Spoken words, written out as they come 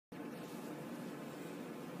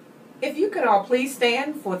If you could all please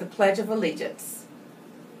stand for the Pledge of Allegiance.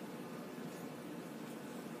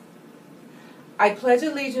 I pledge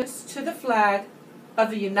allegiance to the flag of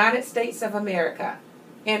the United States of America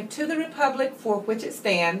and to the republic for which it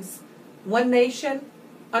stands, one nation,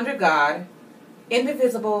 under God,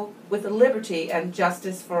 indivisible, with liberty and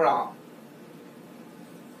justice for all.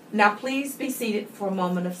 Now please be seated for a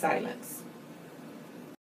moment of silence.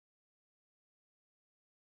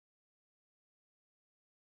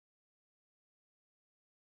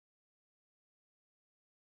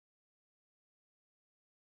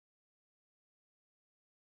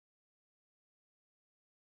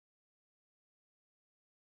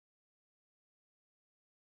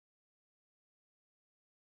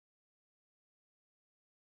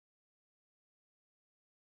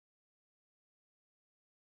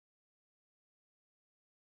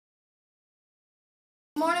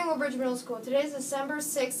 Good morning, Woodbridge Middle School. Today is December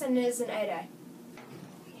 6th and it is an A-Day.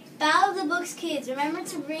 Battle of the Books kids, remember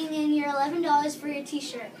to bring in your $11 for your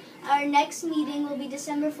t-shirt. Our next meeting will be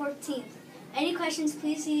December 14th. Any questions,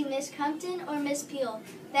 please see Miss Crumpton or Miss Peel.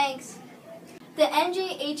 Thanks. The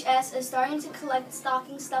NJHS is starting to collect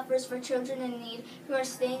stocking stuffers for children in need who are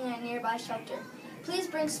staying in a nearby shelter. Please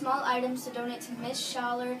bring small items to donate to Miss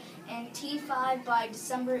Schaller and T5 by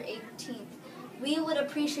December 18th. We would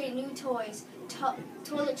appreciate new toys,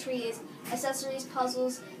 toiletries, accessories,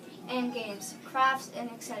 puzzles, and games, crafts, and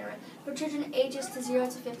etc. for children ages to 0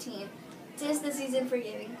 to 15. 'Tis the season for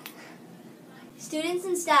giving. Students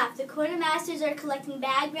and staff, the quartermasters are collecting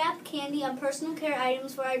bag-wrapped candy and personal care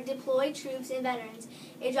items for our deployed troops and veterans.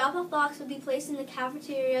 A drop-off box will be placed in the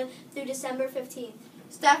cafeteria through December 15th.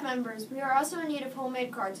 Staff members, we are also in need of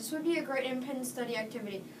homemade cards. This would be a great independent study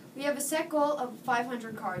activity. We have a set goal of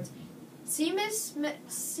 500 cards. See Miss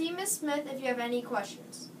Smith if you have any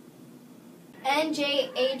questions.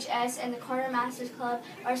 NJHS and the Quartermasters Club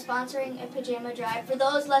are sponsoring a pajama drive. For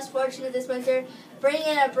those less fortunate this winter, bring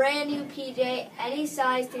in a brand new PJ, any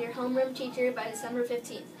size, to your homeroom teacher by December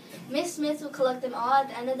 15th. Miss Smith will collect them all at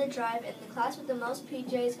the end of the drive, and the class with the most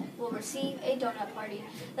PJs will receive a donut party.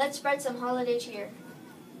 Let's spread some holiday cheer.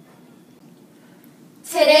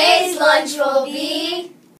 Today's lunch will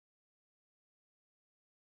be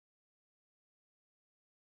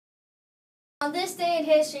on this day in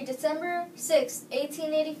history, December 6,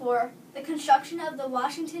 1884, the construction of the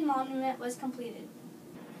Washington Monument was completed.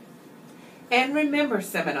 And remember,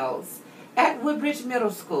 Seminoles, at Woodbridge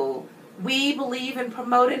Middle School, we believe in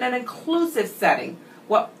promoting an inclusive setting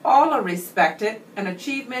where all are respected and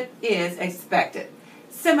achievement is expected.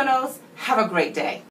 Seminoles, have a great day.